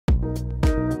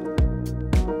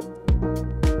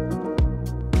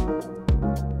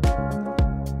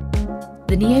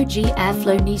The Neo G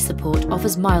Airflow knee support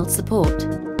offers mild support.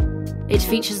 It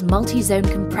features multi-zone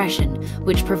compression,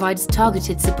 which provides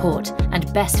targeted support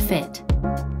and best fit.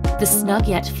 The snug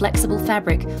yet flexible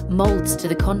fabric molds to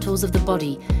the contours of the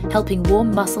body, helping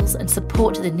warm muscles and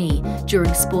support the knee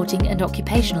during sporting and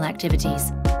occupational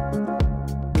activities.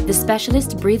 The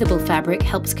specialist breathable fabric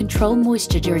helps control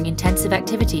moisture during intensive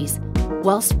activities,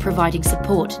 whilst providing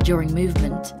support during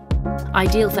movement.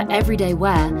 Ideal for everyday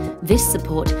wear, this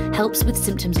support helps with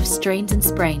symptoms of strains and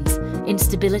sprains,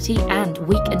 instability and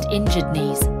weak and injured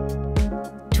knees.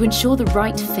 To ensure the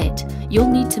right fit, you'll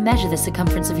need to measure the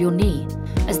circumference of your knee,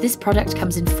 as this product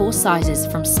comes in 4 sizes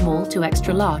from small to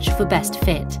extra large for best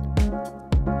fit.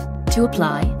 To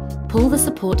apply, pull the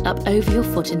support up over your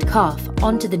foot and calf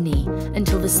onto the knee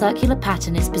until the circular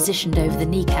pattern is positioned over the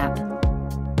kneecap.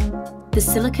 The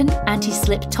silicone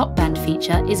anti-slip top band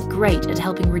feature is great at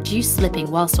helping reduce slipping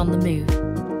whilst on the move.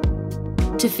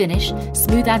 To finish,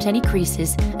 smooth out any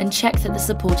creases and check that the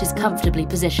support is comfortably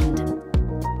positioned.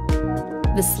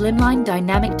 The slimline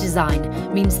dynamic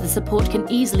design means the support can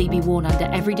easily be worn under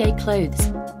everyday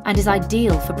clothes and is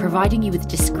ideal for providing you with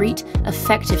discreet,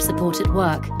 effective support at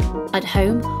work, at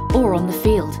home or on the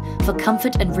field for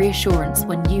comfort and reassurance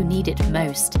when you need it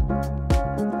most.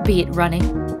 Be it running,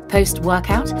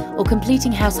 post-workout or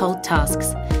completing household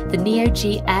tasks, the Neo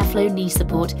G Airflow knee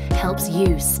support helps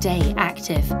you stay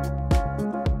active.